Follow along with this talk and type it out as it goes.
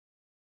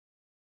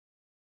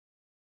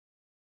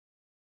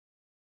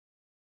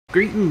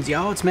Greetings,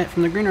 y'all. It's Matt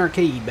from the Green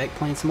Arcade, back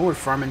playing some more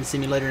Farming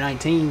Simulator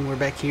 19. We're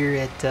back here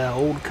at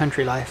Old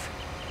Country Life,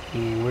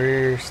 and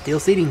we're still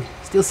seeding.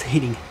 It's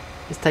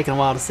taking a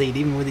while to seed,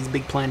 even with these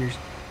big planters.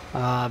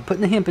 Putting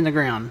the hemp in the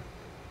ground,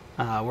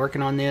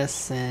 working on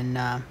this, and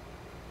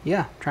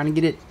yeah, trying to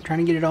get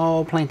it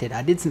all planted.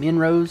 I did some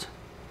in-rows,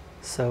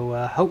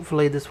 so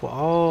hopefully this will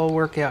all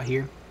work out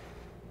here.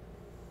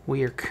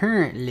 We are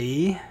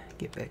currently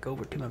get back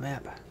over to my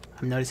map.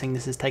 I'm noticing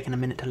this is taking a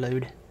minute to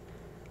load.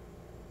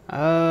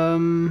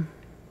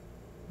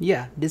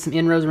 Yeah, did some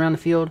inroads around the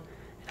field.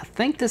 I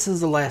think this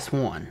is the last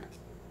one.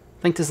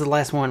 I think this is the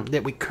last one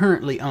that we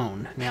currently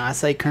own. Now, I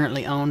say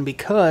currently own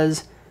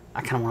because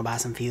I kind of want to buy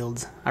some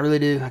fields. I really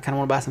do. I kind of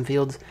want to buy some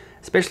fields,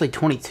 especially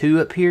 22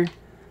 up here.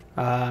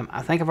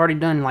 I think I've already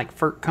done like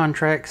FERC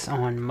contracts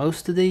on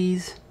most of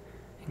these,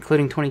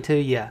 including 22,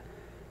 yeah.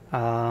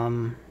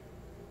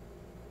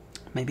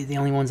 Maybe the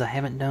only ones I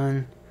haven't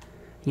done.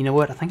 You know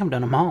what? I think I've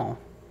done them all.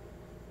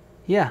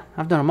 Yeah,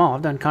 I've done them all.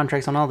 I've done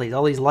contracts on all these.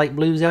 All these light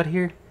blues out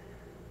here.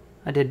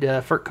 I did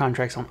FERC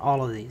contracts on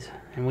all of these.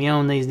 And we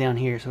own these down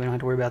here, so we don't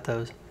have to worry about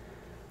those.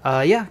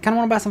 Yeah, kind of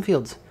want to buy some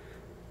fields.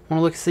 Want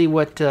to look see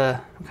what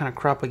kind of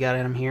crop we got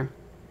in them here.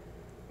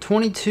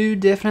 22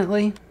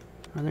 definitely.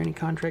 Are there any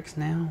contracts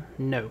now?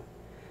 No.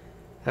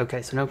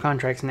 Okay, so no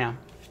contracts now.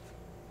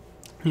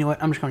 You know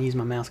what? I'm just going to use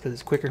my mouse because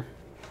it's quicker.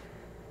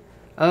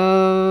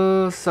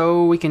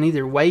 So we can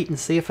either wait and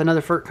see if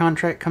another FERC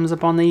contract comes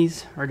up on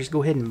these, or just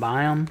go ahead and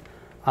buy them.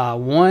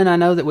 One I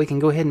know that we can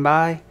go ahead and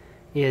buy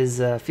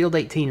is Field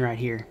 18 right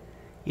here.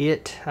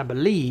 It, I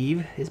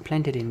believe, is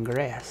planted in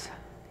grass.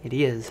 It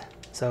is.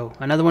 So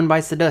another one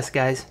bites the dust,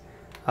 guys.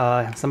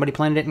 Somebody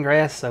planted it in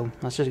grass, so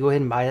let's just go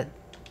ahead and buy it.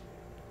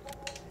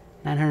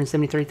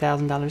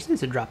 $973,000.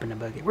 It's a drop in the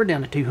bucket. We're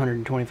down to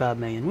 $225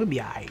 million. We'll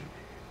be alright.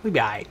 We'll be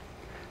alright.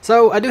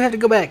 So I do have to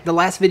go back. The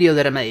last video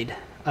that I made.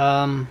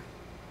 I'll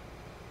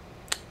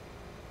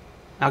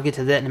get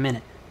to that in a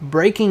minute.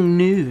 Breaking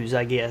news,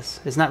 I guess.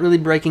 It's not really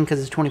breaking because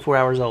it's 24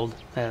 hours old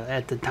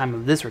at the time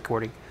of this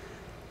recording.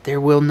 There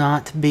will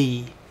not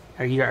be...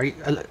 tell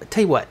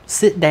you what,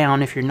 sit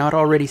down if you're not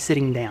already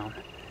sitting down.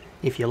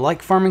 If you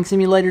like Farming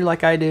Simulator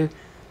like I do,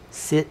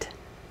 sit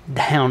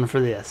down for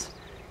this.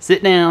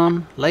 Sit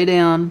down, lay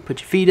down, put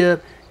your feet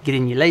up, get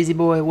in your lazy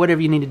boy, whatever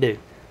you need to do.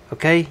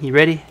 Okay, you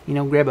ready? You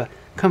know, grab a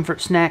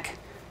comfort snack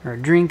or a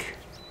drink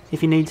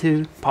if you need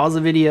to. Pause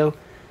the video,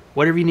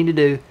 whatever you need to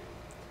do.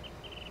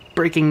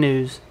 Breaking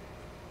news,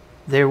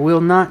 there will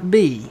not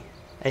be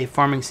a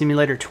Farming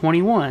Simulator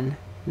 21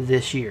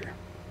 this year.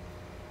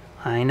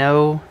 I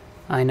know.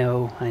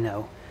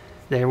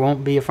 There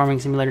won't be a Farming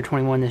Simulator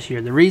 21 this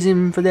year. The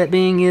reason for that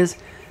being is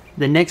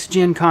the next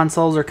gen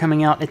consoles are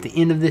coming out at the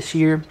end of this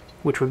year,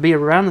 which would be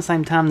around the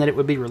same time that it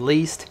would be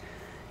released,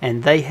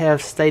 and they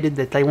have stated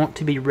that they want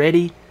to be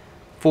ready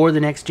for the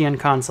next gen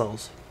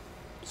consoles.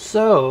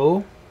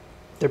 So,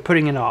 they're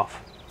putting it off.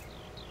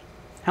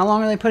 How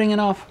long are they putting it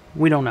off?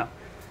 We don't know.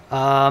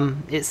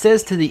 It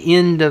says to the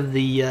end of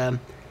the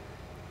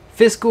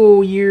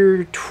fiscal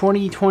year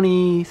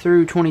 2020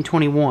 through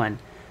 2021.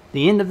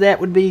 The end of that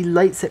would be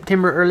late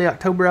September, early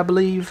October, I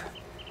believe.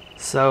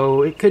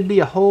 So it could be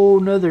a whole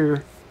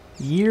nother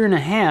year and a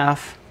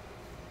half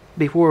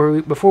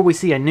before we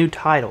see a new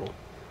title.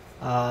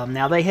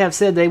 Now they have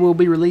said they will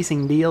be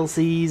releasing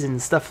DLCs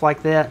and stuff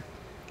like that.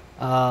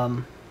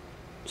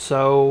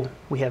 So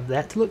we have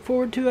that to look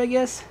forward to, I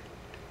guess.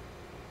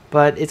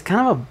 But it's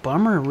kind of a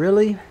bummer,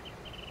 really.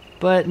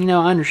 But you know,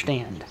 I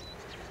understand,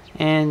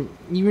 and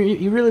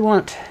you really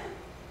want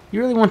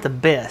the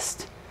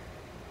best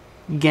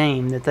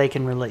game that they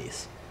can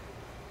release.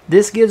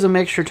 This gives them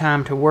extra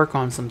time to work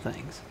on some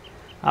things.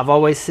 I've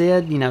always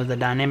said, you know, the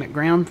dynamic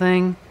ground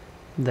thing,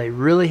 they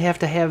really have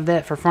to have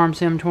that for Farm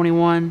Sim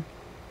 21.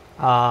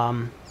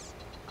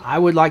 I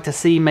would like to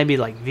see maybe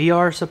like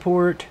VR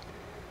support,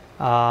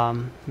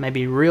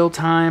 maybe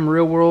real-time,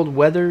 real-world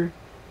weather.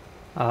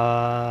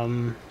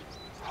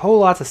 Whole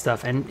lots of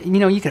stuff, and you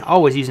know, you can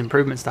always use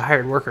improvements to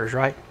hired workers,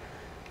 right?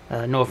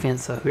 No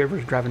offense,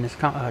 whoever's driving this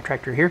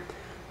tractor here,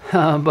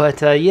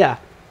 but yeah,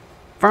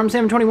 Farm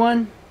Sim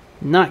 21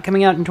 not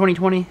coming out in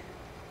 2020.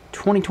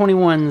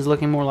 2021 is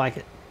looking more like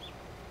it.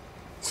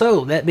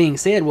 So that being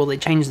said, will they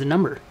change the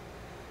number?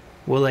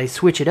 Will they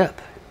switch it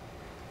up?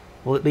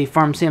 Will it be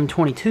Farm Sim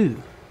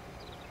 22?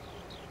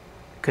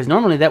 Because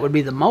normally that would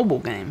be the mobile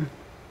game,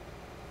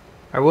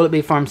 or will it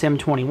be Farm Sim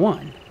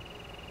 21?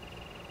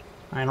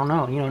 I don't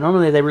know. You know,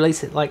 normally they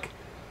release it like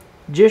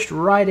just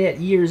right at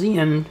year's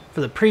end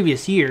for the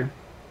previous year,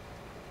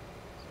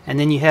 and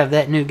then you have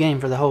that new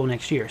game for the whole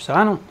next year. So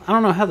I don't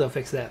know how they'll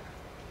fix that.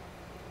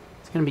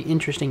 It's going to be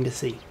interesting to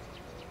see.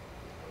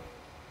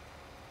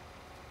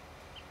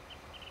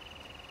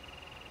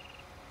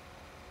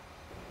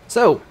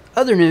 So,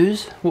 other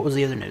news. What was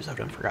the other news? I've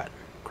done forgot.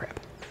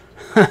 Crap.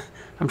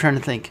 I'm trying to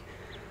think.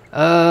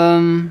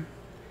 Okay,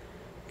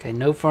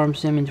 no Farm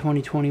Sim in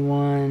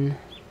 2021.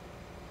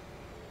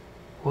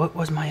 What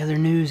was my other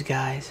news,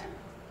 guys?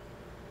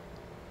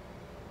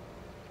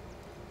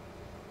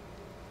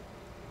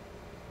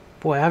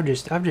 Boy, I've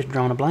just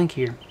drawn a blank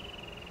here.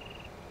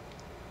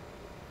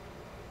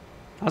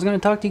 I was going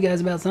to talk to you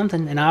guys about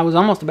something, and I was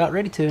almost about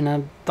ready to, and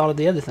I thought of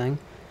the other thing.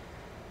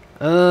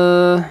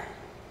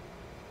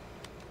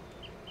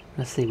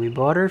 Let's see. We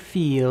bought our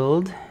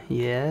field.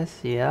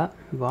 Yes, yeah,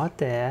 bought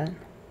that.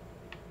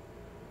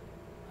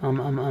 I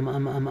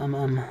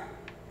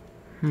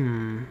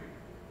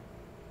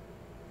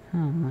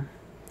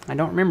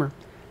don't remember.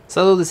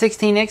 So the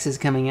 16X is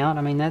coming out.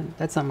 I mean,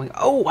 that's something like...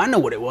 Oh, I know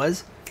what it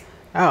was.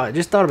 Oh, I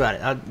just thought about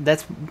it.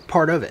 That's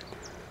part of it.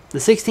 The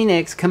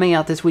 16X coming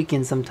out this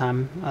weekend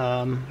sometime.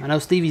 I know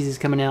Stevie's is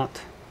coming out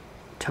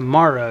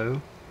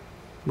tomorrow,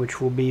 which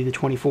will be the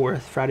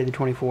 24th, Friday the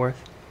 24th.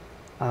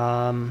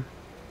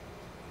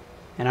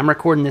 And I'm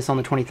recording this on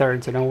the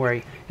 23rd, so don't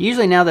worry.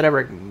 Usually now that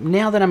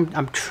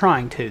I'm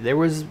trying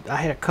to. I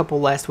had a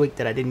couple last week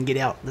that I didn't get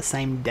out the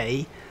same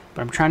day,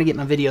 but I'm trying to get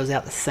my videos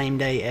out the same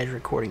day as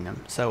recording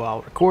them. So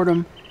I'll record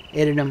them,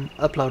 edit them,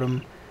 upload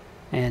them,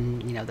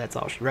 and you know, that's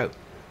all she wrote.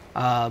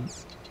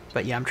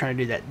 But yeah, I'm trying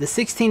to do that. The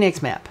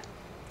 16X map.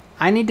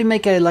 I need to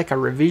make a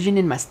revision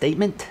in my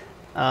statement.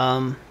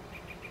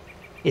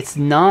 It's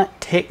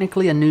not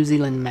technically a New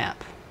Zealand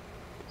map.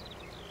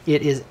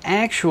 It is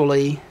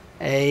actually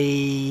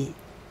I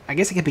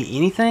guess it could be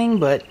anything,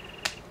 but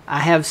I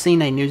have seen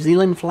a New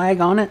Zealand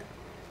flag on it,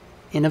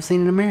 and I've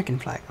seen an American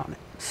flag on it.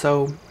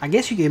 So I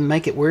guess you can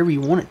make it wherever you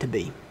want it to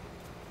be.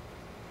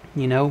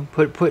 You know,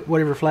 put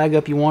whatever flag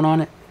up you want on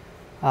it.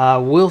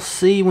 We'll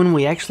see when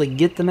we actually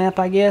get the map,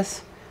 I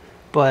guess.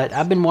 But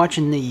I've been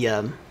watching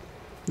the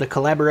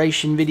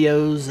collaboration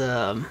videos,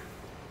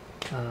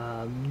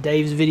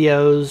 Dave's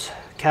videos,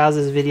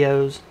 Kaz's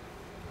videos,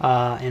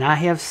 and I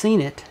have seen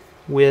it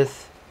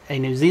with a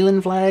New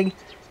Zealand flag,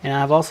 and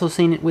I've also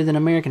seen it with an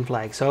American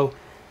flag. So,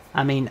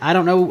 I mean, I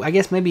don't know. I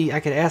guess maybe I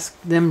could ask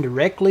them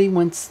directly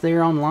once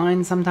they're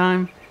online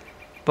sometime.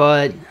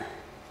 But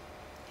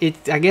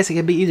I guess it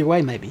could be either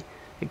way. Maybe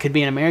it could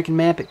be an American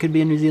map. It could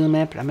be a New Zealand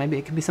map. Maybe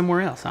it could be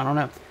somewhere else. I don't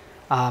know.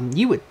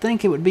 You would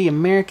think it would be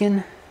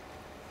American,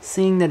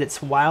 seeing that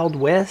it's Wild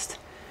West,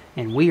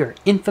 and we are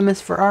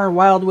infamous for our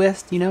Wild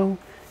West. You know,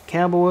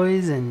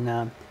 cowboys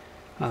and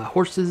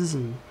horses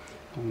and...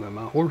 I've got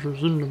my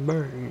horses in the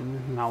bag.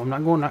 No, I'm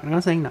not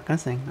gonna sing.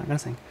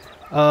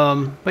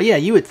 But yeah,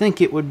 you would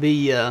think it would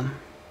be an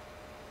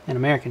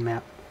American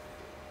map.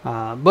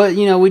 But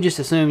you know, we just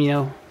assume, you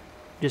know,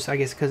 just I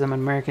guess because I'm an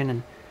American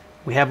and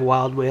we have a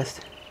Wild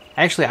West.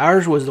 Actually,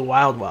 ours was the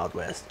Wild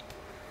West.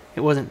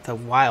 It wasn't the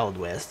Wild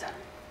West.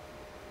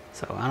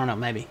 So I don't know.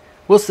 Maybe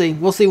we'll see.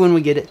 We'll see when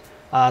we get it.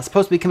 It's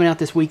supposed to be coming out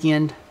this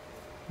weekend.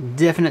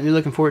 Definitely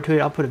looking forward to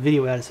it. I'll put a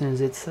video out as soon as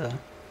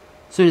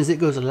it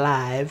goes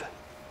live.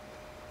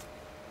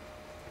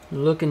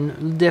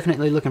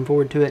 Definitely looking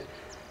forward to it.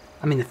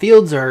 I mean, the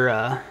fields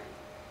are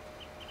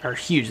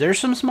huge. There's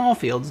some small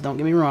fields, don't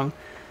get me wrong.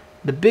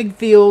 The big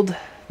field,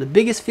 the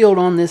biggest field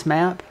on this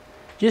map,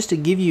 just to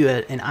give you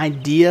an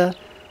idea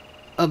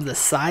of the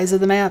size of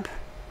the map,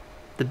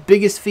 the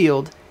biggest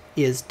field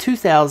is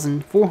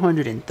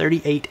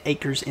 2,438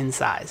 acres in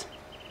size.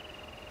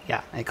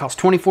 Yeah, it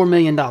costs $24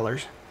 million,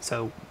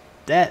 so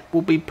that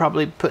will be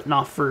probably putting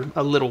off for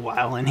a little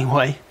while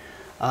anyway.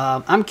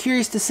 I'm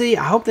curious to see.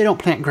 I hope they don't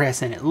plant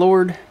grass in it.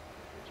 Lord,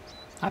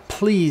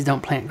 please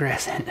don't plant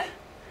grass in it.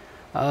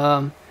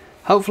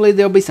 Hopefully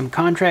there'll be some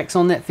contracts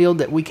on that field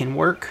that we can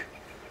work,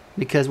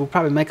 because we'll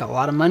probably make a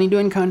lot of money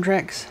doing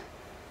contracts.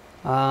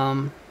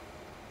 And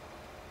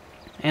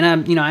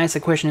I asked a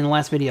question in the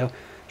last video: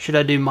 should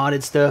I do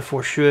modded stuff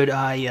or should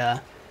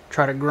I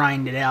try to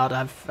grind it out?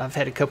 I've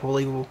had a couple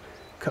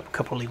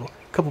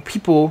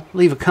people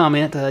leave a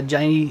comment.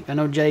 Jay, I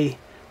know Jay.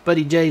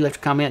 Buddy Jay left a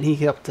comment. He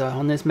helped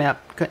on this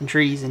map cutting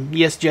trees. And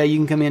yes, Jay, you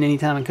can come in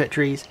anytime and cut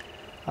trees.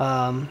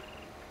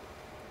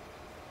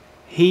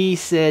 He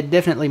said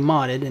definitely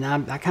modded, and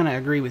I kind of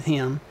agree with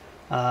him.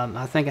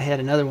 I think I had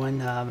another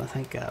one. I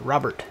think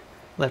Robert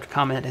left a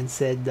comment and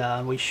said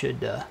we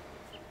should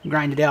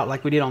grind it out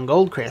like we did on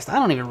Goldcrest. I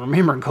don't even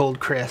remember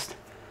Goldcrest.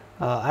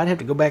 I'd have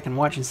to go back and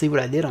watch and see what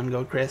I did on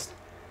Goldcrest.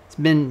 It's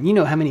been, you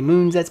know how many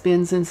moons that's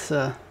been since...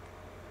 how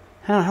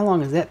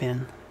long has that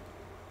been?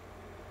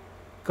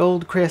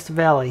 Goldcrest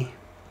Valley.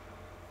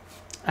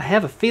 I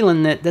have a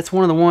feeling that that's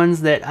one of the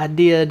ones that I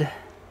did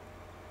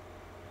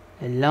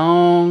a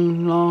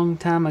long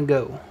time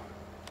ago.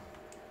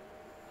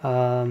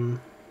 Because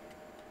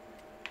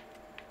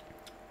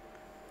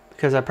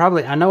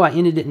I know I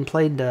ended it and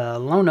played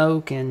Lone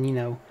Oak and, you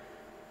know,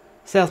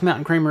 South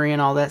Mountain Creamery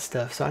and all that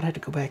stuff. So I'd have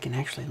to go back and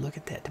actually look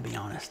at that, to be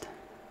honest.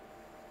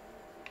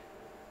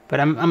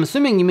 But I'm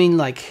assuming you mean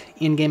like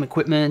in-game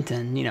equipment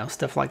and, you know,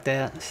 stuff like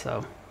that.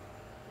 So,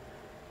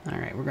 all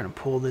right, we're gonna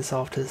pull this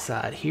off to the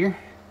side here.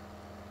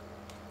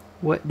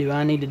 What do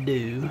I need to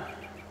do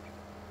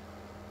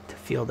to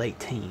field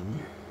 18?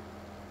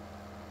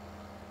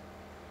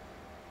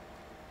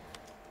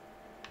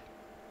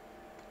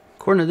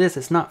 According to this,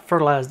 it's not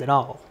fertilized at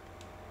all.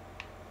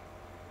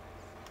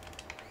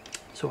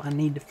 So I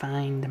need to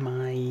find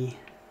my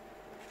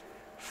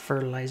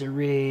fertilizer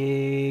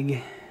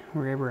rig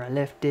wherever I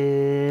left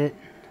it.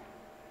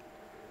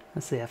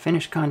 Let's see, I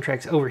finished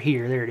contracts over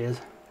here. There it is.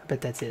 I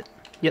bet that's it.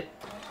 Yep.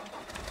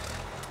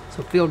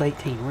 So field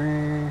 18,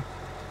 we're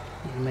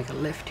gonna make a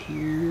left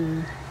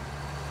here.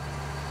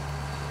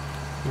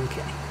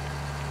 Okay.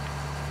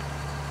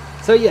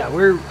 So yeah,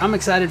 I'm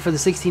excited for the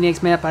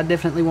 16X map. I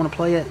definitely want to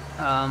play it.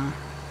 I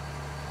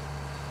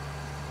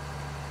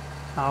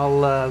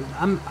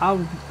don't,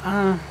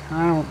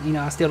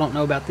 I still don't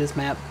know about this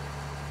map.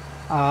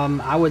 I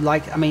mean,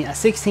 a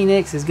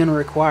 16X is going to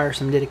require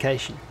some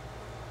dedication.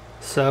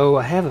 So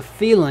I have a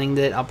feeling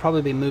that I'll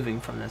probably be moving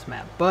from this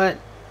map, but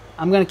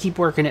I'm going to keep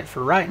working it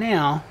for right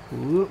now.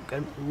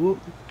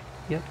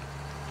 Yep.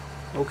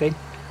 Okay.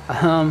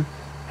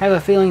 Have a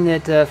feeling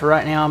that for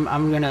right now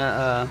I'm going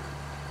to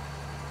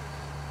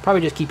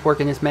probably just keep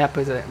working this map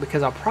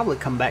because I'll probably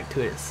come back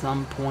to it at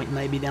some point,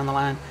 maybe down the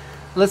line.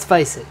 Let's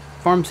face it,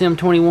 Farm Sim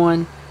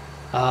 21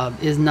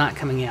 is not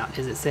coming out.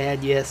 Is it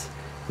sad? Yes.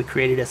 We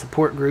created a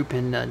support group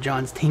in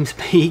John's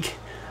TeamSpeak.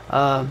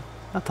 I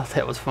thought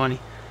that was funny.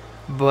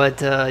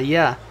 But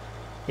yeah,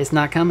 it's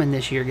not coming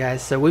this year,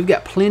 guys. So we've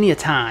got plenty of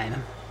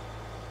time.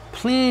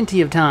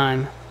 Plenty of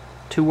time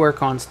to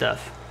work on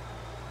stuff.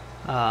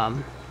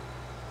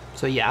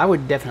 So yeah, I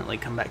would definitely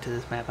come back to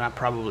this map, and I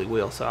probably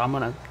will. So I'm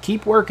going to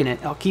keep working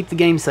it. I'll keep the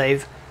game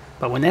save.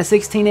 But when that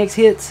 16X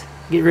hits,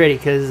 get ready,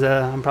 because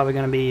I'm probably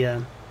going to be...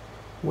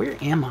 where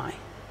am I?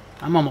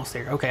 I'm almost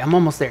there. Okay, I'm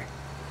almost there.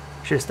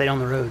 Should have stayed on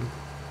the road.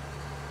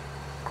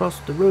 Cross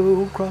the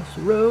road, cross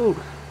the road.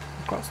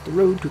 Across the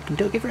road to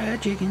Kentucky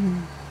Fried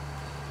Chicken.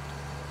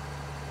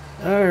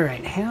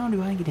 Alright, how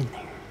do I get in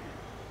there?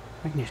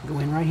 I can just go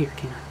in right here,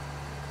 can I?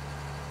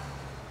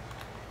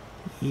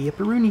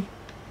 Yep-a-rooney.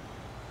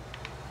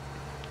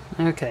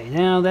 Okay,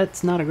 now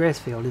that's not a grass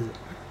field, is it?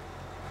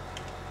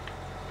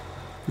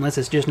 Unless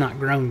it's just not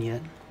grown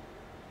yet.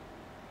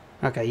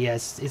 Okay,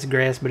 yes, it's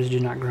grass, but it's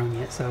just not grown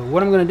yet. So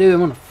what I'm going to do, I'm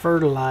going to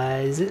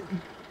fertilize it.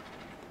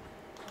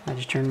 I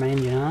just turned my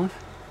engine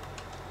off.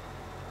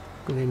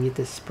 Go ahead and get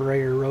this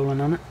sprayer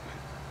rolling on it.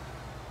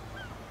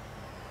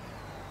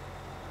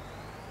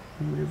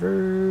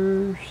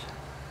 Reverse.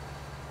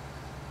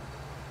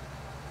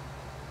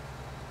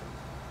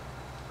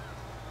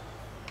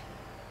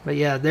 But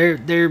yeah,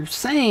 they're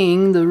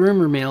saying, the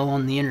rumor mill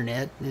on the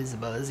internet is a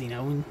buzz, you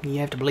know. You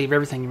have to believe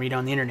everything you read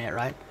on the internet,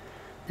 right?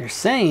 They're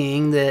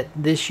saying that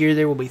this year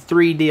there will be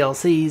 3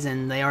 DLCs,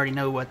 and they already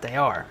know what they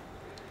are.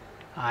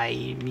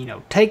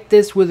 Take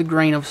this with a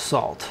grain of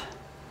salt.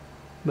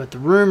 But the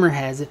rumor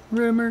has it,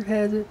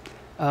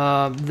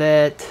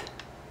 that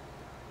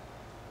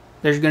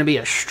there's going to be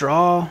a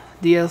straw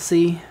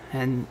DLC,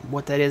 and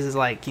what that is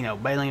like,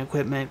 baling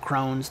equipment,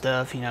 crone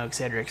stuff,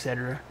 etc.,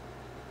 etc.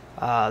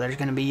 There's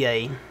going to be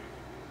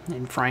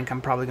and Frank, I'm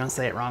probably going to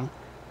say it wrong,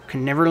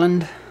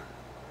 Neverland.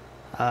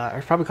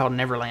 It's probably called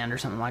Neverland or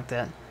something like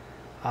that.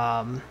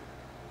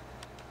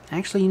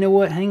 Actually, you know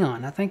what? Hang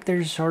on. I think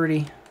there's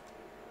already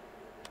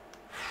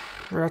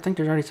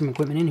some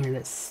equipment in here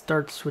that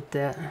starts with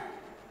that.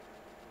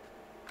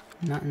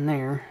 Not in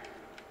there.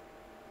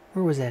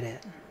 Where was that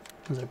at?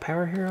 Was it a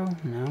Power Hero?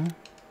 No.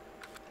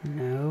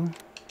 No.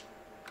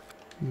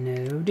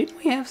 No. Didn't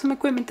we have some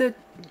equipment that...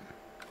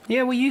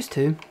 Yeah, we used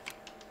to.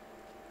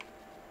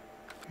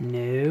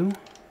 No.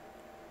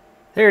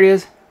 There it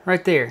is.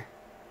 Right there.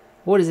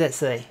 What does that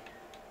say?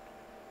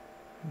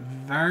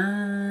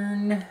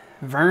 Vernland?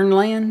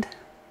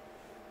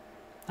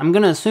 I'm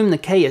going to assume the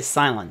K is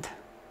silent,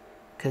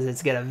 because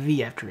it's got a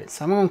V after it.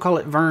 So I'm going to call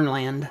it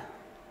Vernland.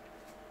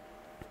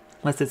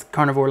 Unless it's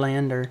Carnivore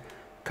Land or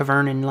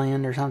Cavernan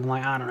Land or something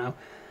like, I don't know.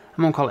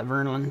 I'm going to call it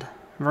Vernland.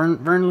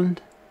 Vernland?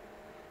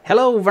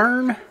 Hello,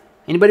 Vern.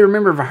 Anybody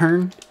remember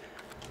Vern?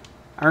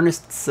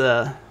 Ernest's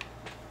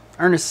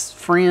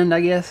friend,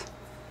 I guess.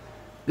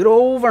 Good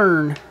old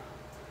Vern.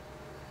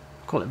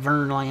 Call it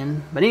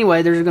Vernland. But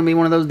anyway, there's going to be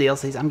one of those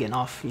DLCs. I'm getting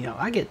off,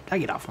 I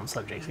get off on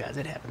subjects, guys.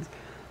 It happens.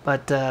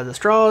 But the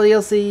Straw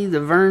DLC, the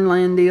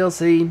Vernland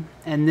DLC,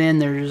 and then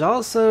there's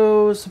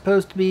also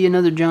supposed to be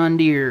another John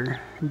Deere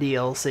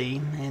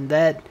DLC, and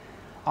that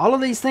all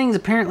of these things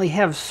apparently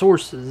have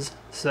sources.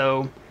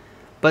 So,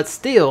 but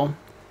still,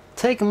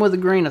 take them with a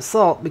grain of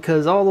salt,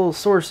 because all those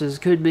sources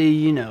could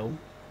be,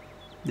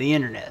 the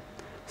internet.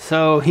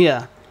 So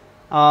yeah,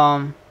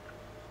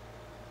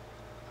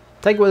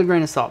 take it with a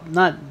grain of salt.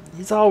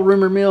 It's all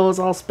rumor mill. It's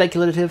all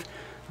speculative.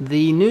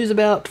 The news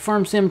about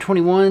Farm Sim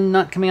 21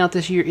 not coming out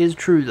this year is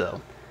true, though.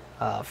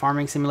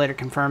 Farming Simulator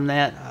confirmed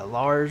that.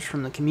 Lars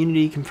from the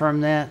community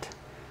confirmed that.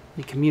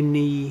 The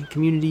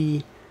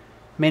community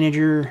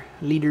manager,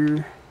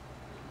 leader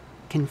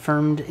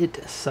confirmed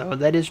it. So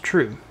that is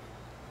true.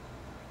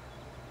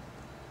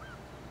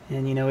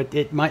 And,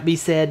 it might be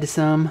sad to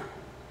some.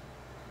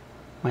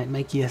 Might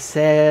make you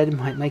sad.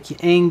 Might make you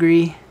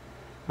angry.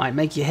 Might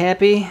make you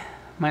happy.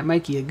 Might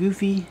make you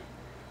goofy.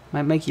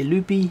 Might make you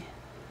loopy.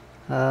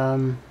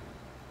 But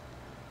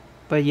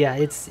yeah,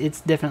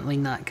 it's definitely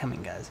not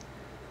coming, guys.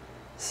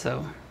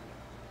 So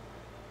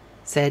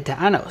sad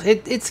I know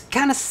it's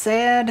kind of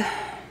sad.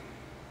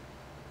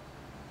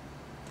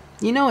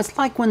 It's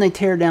like when they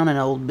tear down an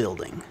old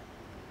building.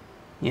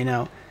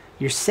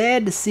 You're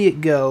sad to see it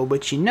go,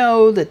 but you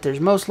know that there's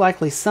most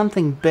likely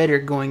something better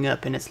going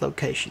up in its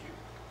location.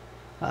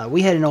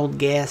 We had an old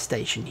gas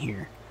station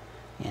here,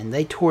 and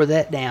they tore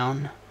that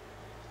down,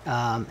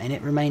 and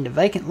it remained a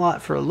vacant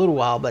lot for a little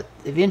while, but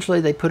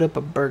eventually they put up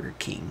a Burger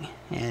King.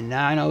 And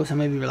I know some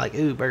of you are like,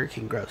 ooh, Burger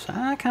King, gross.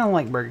 I kind of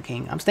like Burger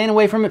King. I'm staying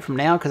away from it from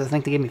now because I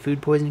think they gave me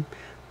food poisoning,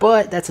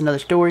 but that's another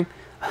story.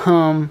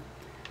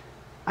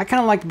 I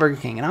kind of like the Burger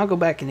King, and I'll go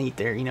back and eat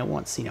there,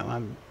 once,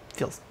 I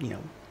feel,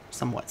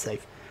 somewhat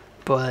safe.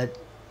 But,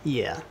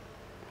 yeah.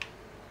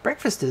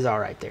 Breakfast is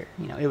alright there.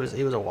 It was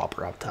a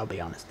Whopper, I'll be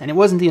honest. And it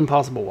wasn't the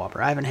Impossible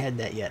Whopper. I haven't had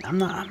that yet. I'm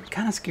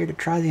kind of scared to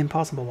try the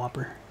Impossible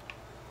Whopper.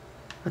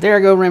 But there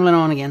I go, rambling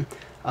on again.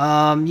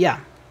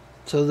 Yeah.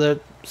 So the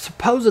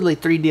supposedly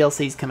 3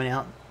 DLCs coming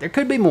out. There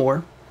could be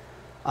more.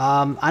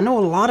 I know a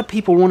lot of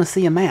people want to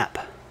see a map.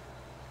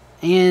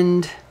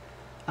 And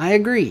I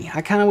agree.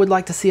 I kind of would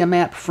like to see a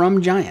map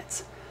from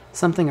Giants.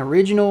 Something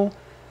original.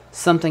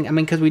 Something,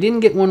 because we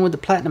didn't get one with the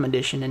Platinum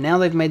Edition, and now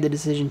they've made the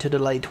decision to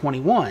delay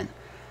 21.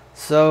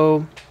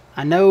 So,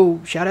 I know,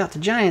 shout out to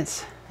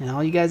Giants, and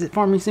all you guys at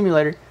Farming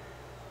Simulator,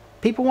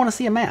 people want to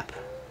see a map.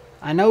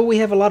 I know we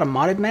have a lot of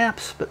modded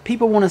maps, but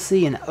people want to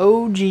see an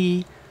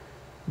OG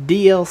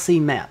DLC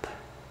map.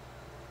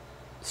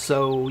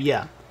 So,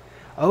 yeah.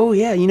 Oh,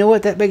 yeah, you know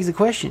what? That begs the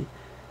question.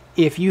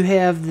 If you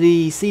have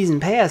the Season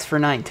Pass for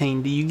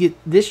 19, do you get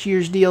this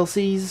year's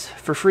DLCs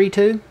for free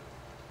too?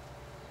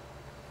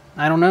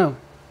 I don't know.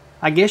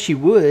 I guess you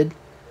would.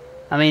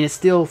 It's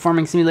still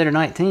Farming Simulator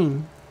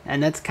 19.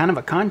 And that's kind of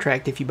a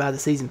contract if you buy the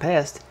Season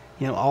Pass.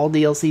 All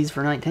DLCs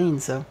for 19.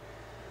 So,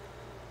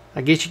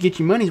 I guess you get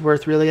your money's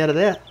worth really out of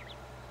that.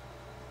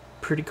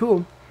 Pretty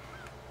cool.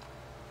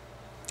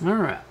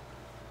 Alright.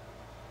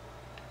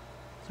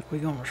 So, we're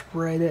going to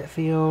spray that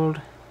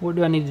field. What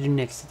do I need to do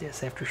next to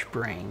this after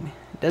spraying?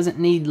 It doesn't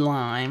need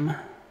lime.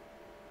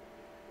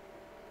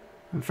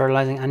 I'm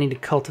fertilizing. I need to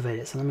cultivate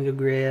it. So, let me go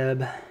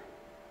grab...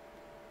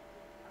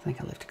 I think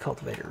I left the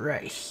cultivator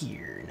right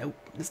here. Nope,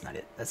 that's not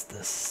it. That's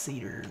the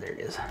cedar. There it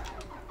is.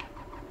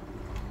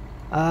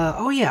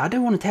 Oh yeah, I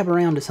do want to tab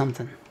around to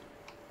something.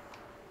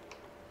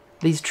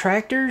 These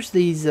tractors,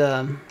 if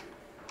I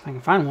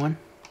can find one.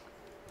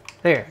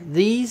 There,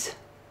 these,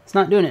 it's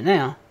not doing it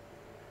now.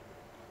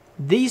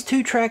 These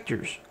 2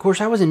 tractors, of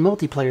course I was in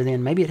multiplayer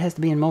then, maybe it has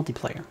to be in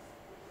multiplayer.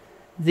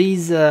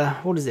 These,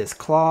 what is this,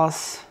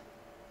 Kloss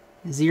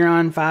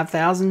Xeron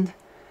 5000?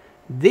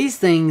 These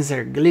things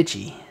are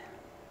glitchy.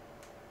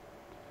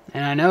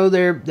 And I know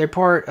they're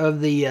part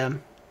of the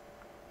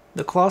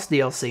Kloss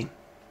DLC.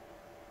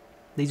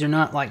 These are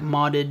not like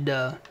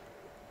modded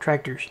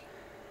tractors.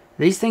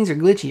 These things are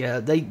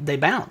glitchy. They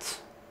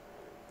bounce.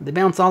 They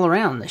bounce all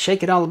around. They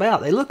shake it all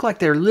about. They look like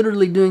they're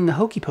literally doing the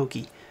hokey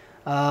pokey.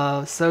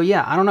 So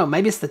yeah, I don't know.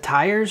 Maybe it's the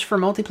tires for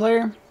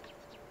multiplayer.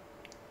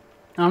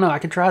 I don't know. I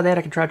could try that.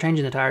 I could try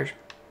changing the tires.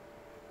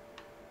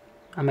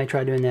 I may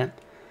try doing that.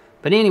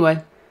 But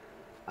anyway.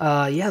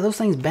 Yeah, those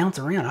things bounce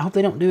around. I hope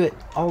they don't do it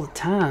all the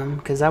time,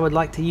 because I would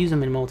like to use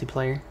them in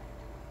multiplayer.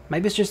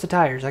 Maybe it's just the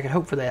tires. I could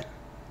hope for that.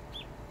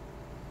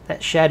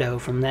 That shadow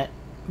from that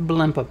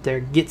blimp up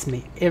there gets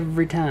me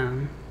every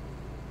time.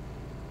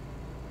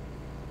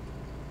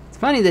 It's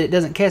funny that it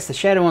doesn't cast the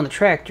shadow on the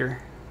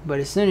tractor, but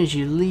as soon as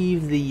you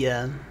leave the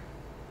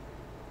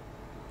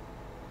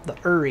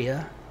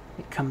area,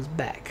 it comes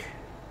back.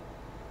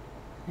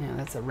 Yeah,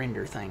 that's a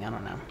render thing. I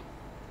don't know.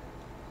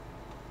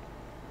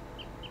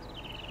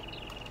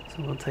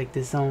 So we'll take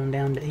this on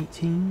down to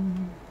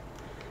 18.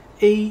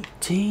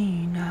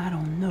 18, I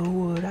don't know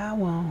what I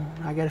want.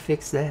 I gotta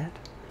fix that.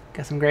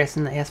 Got some grass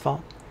in the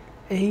asphalt.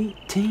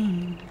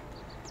 18.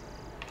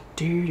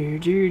 Do do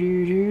do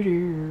do do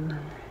do.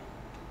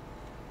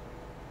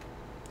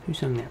 Who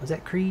sung that? Was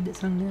that Creed that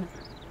sung that?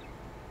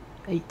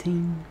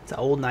 18. It's an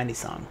old 90s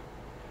song.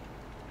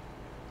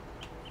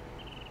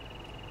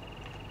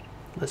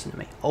 Listen to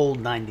me.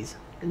 Old 90s.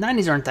 The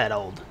 90s aren't that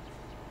old.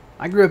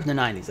 I grew up in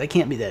the 90s. They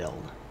can't be that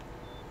old.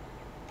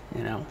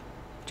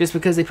 Just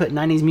because they put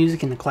 90s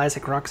music in the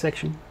classic rock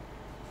section.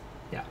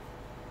 Yeah.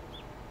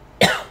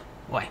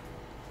 Why?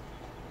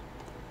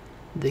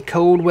 The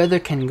cold weather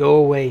can go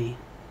away.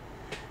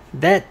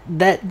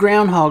 That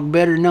groundhog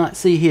better not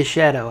see his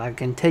shadow. I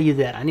can tell you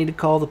that. I need to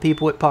call the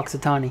people at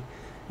Poxitani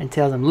and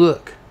tell them,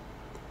 look,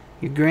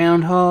 your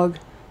groundhog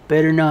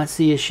better not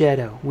see his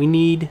shadow. We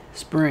need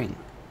spring.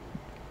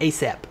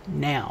 ASAP.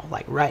 Now.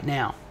 Like right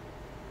now.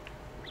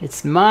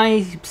 It's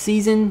my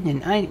season,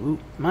 and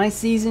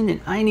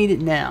I need it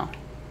now.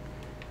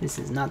 This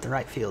is not the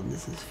right field.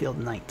 This is field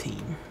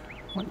 19.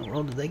 What in the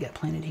world did they got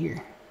planted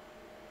here?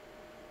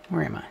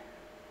 Where am I?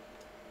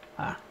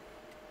 Ah.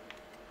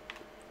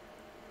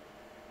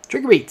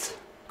 Sugar beets.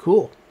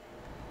 Cool.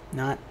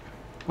 Not.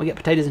 We got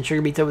potatoes and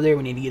sugar beets over there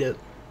we need to get up.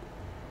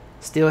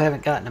 Still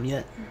haven't gotten them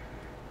yet.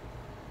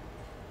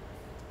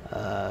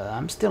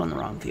 I'm still in the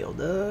wrong field.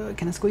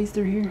 Can I squeeze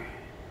through here?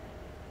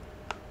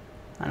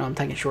 I know I'm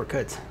taking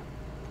shortcuts.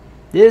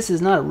 This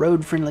is not a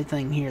road-friendly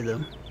thing here,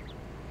 though.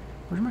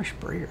 Where's my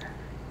sprayer?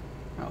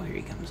 Oh, here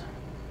he comes.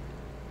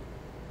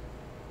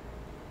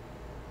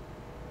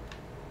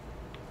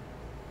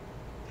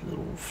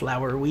 Little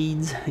flower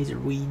weeds. These are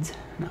weeds,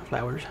 not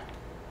flowers.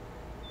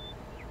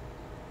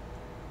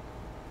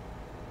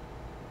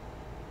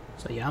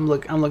 So yeah, I'm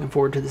looking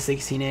forward to the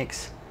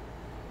 16X.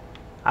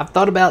 I've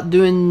thought about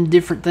doing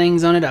different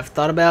things on it. I've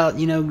thought about,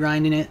 you know,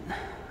 grinding it.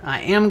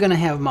 I am gonna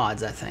have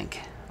mods, I think.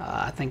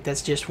 I think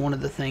that's just one of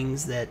the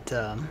things that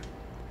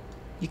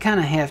you kind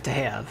of have to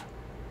have.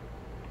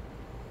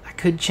 I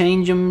could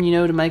change them, you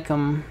know, to make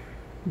them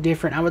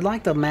different. I would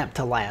like the map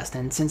to last,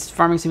 and since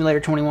Farming Simulator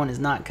 21 is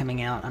not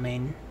coming out, I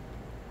mean,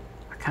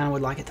 I kind of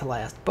would like it to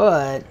last,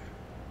 but,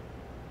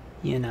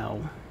 you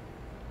know,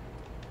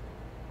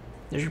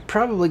 there's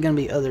probably going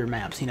to be other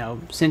maps, you know,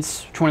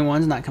 since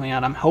 21 is not coming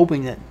out. I'm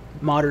hoping that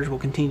modders will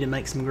continue to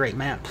make some great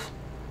maps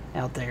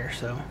out there,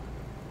 so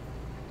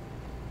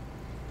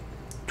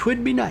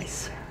twould be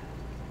nice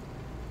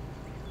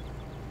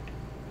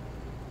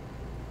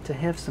to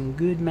have some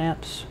good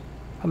maps.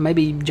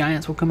 Maybe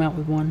Giants will come out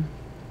with one.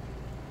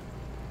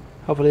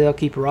 Hopefully they'll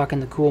keep rocking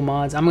the cool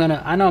mods. I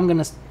know I'm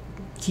gonna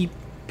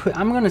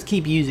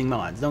keep using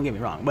mods, don't get me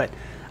wrong, but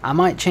I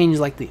might change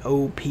like the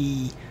OP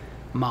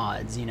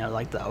mods, you know,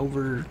 like the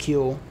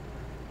overkill,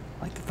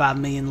 like the 5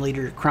 million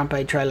liter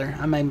Crumpay trailer.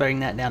 I may bring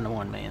that down to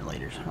 1 million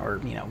liters,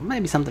 or, you know,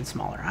 maybe something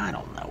smaller. I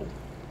don't know.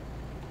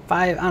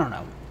 I don't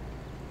know.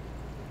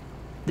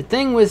 The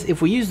thing with,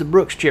 if we use the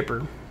Brooks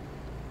chipper,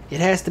 it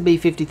has to be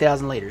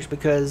 50,000 liters,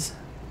 because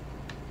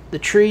the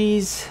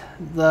trees,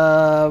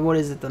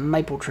 the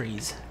maple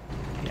trees,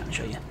 yeah, I'll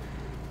show you.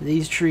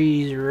 These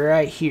trees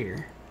right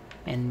here,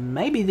 and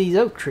maybe these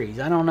oak trees,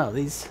 I don't know.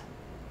 I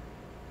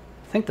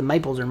think the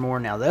maples are more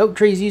now. The oak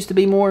trees used to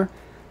be more,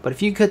 but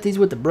if you cut these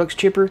with the Brooks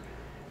chipper,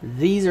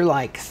 these are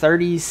like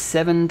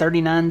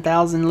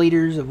 39,000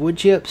 liters of wood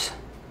chips.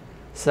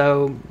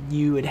 So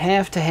you would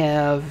have to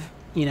have,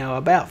 you know,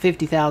 about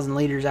 50,000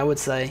 liters, I would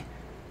say.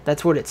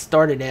 That's what it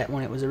started at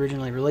when it was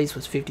originally released,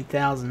 was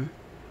 50,000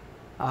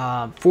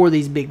 for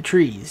these big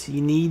trees.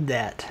 You need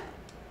that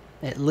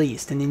at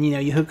least, and then, you know,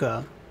 you hook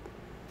a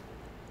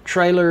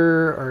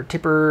trailer or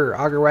tipper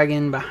or auger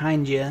wagon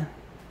behind you,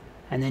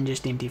 and then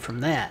just empty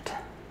from that.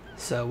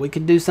 So we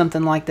could do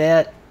something like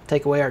that.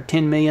 Take away our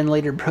 10 million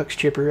liter Brooks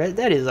chipper.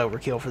 That is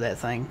overkill for that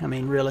thing. I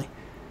mean, really.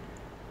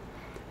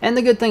 And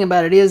the good thing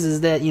about it is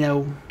that, you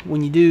know,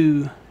 when you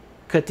do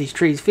cut these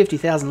trees,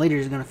 50,000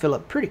 liters is going to fill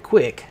up pretty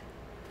quick.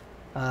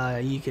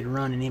 You could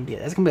run and empty it.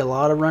 That's going to be a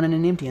lot of running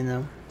and emptying,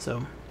 though.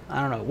 So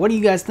I don't know. What do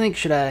you guys think?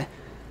 Should I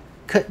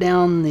cut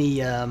down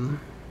the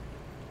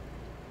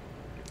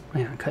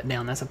cut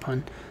down, that's a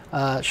pun.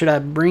 Should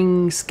I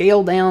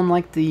scale down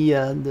like the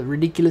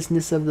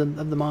ridiculousness of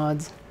the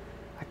mods?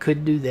 I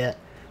could do that.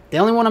 The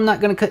only one I'm not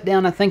going to cut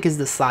down, I think, is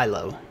the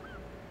silo.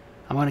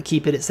 I'm going to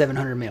keep it at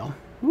 700 mil.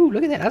 Ooh,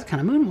 look at that. I was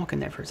kind of moonwalking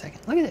there for a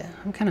second. Look at that.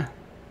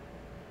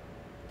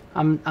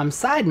 I'm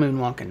side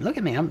moonwalking. Look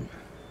at me.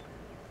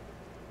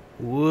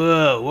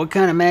 Whoa, what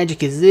kind of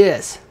magic is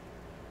this?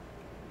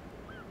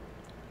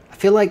 I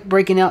feel like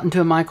breaking out into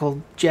a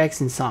Michael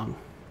Jackson song.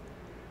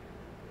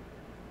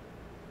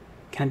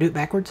 Can I do it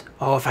backwards?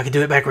 Oh, if I could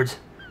do it backwards.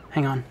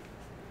 Hang on.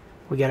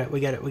 We got it.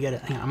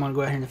 Hang on, I'm going to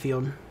go out here in the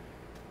field.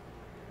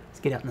 Let's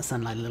get out in the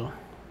sunlight a little.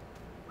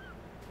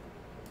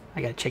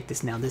 I got to check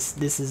this now.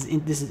 This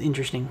is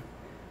interesting.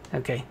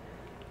 Okay.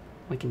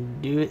 We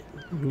can do it.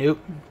 Nope.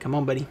 Come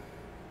on, buddy.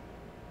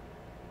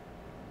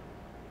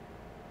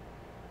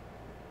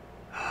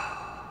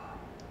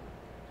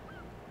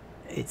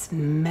 It's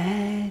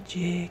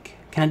magic.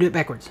 Can I do it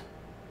backwards?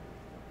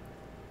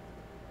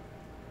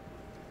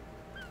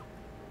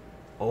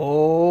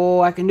 Oh,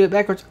 I can do it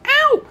backwards.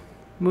 Ow!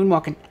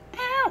 Moonwalking.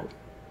 Ow!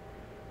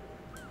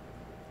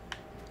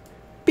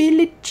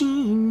 Billie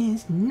Jean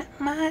is not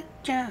my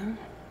job.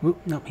 Oop,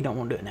 nope, he don't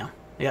want to do it now.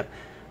 Yep.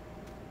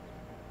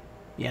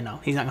 Yeah, no,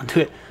 he's not going to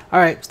do it.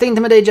 Alright, sticking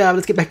to my day job.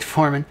 Let's get back to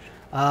farming.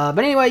 But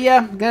anyway, yeah,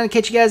 I'm going to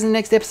catch you guys in the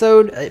next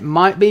episode. It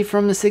might be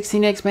from the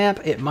 16X map.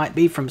 It might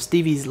be from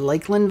Stevie's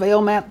Lakeland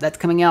Vale map. That's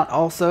coming out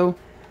also.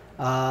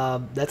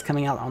 That's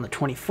coming out on the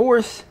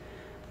 24th.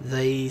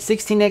 The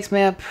 16X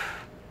map,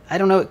 I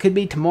don't know, it could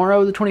be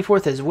tomorrow, the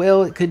 24th as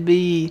well. It could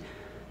be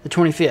the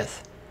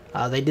 25th.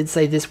 They did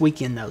say this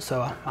weekend, though,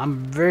 so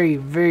I'm very,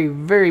 very,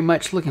 very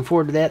much looking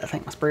forward to that. I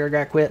think my sprayer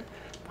guy quit.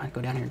 Might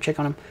go down here and check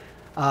on him.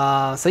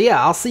 So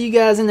yeah, I'll see you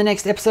guys in the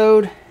next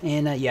episode.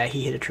 And yeah,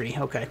 he hit a tree.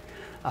 Okay.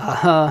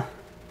 I'll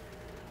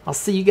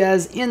see you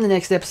guys in the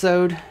next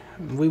episode.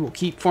 We will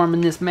keep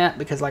farming this map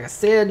because, like I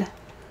said,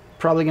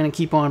 probably going to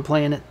keep on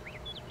playing it.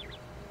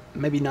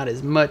 Maybe not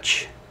as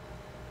much,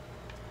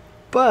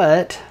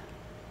 but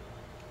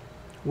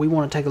we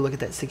want to take a look at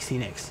that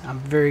 16X. I'm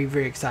very,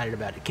 very excited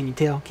about it. Can you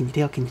tell? Can you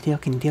tell? Can you tell?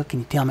 Can you tell? Can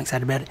you tell? I'm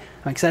excited about it.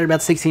 I'm excited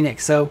about the 16X.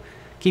 So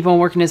keep on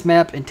working this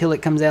map until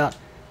it comes out.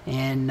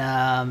 And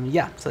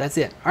yeah, so that's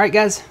it. All right,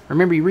 guys.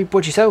 Remember, you reap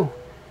what you sow.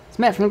 It's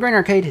Matt from the Grain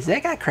Arcade. Is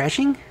that guy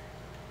crashing?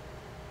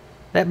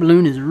 That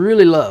balloon is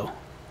really low.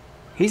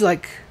 He's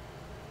like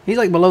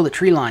below the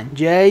tree line.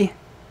 Jay,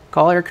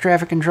 call air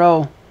traffic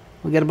control.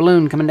 We got a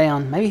balloon coming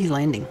down. Maybe he's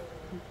landing.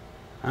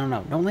 I don't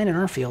know. Don't land in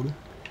our field.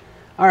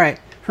 All right.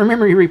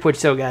 Remember, you reap what you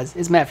sow, guys.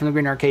 It's Matt from the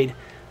Grain Arcade.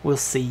 We'll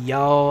see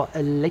y'all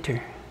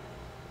later.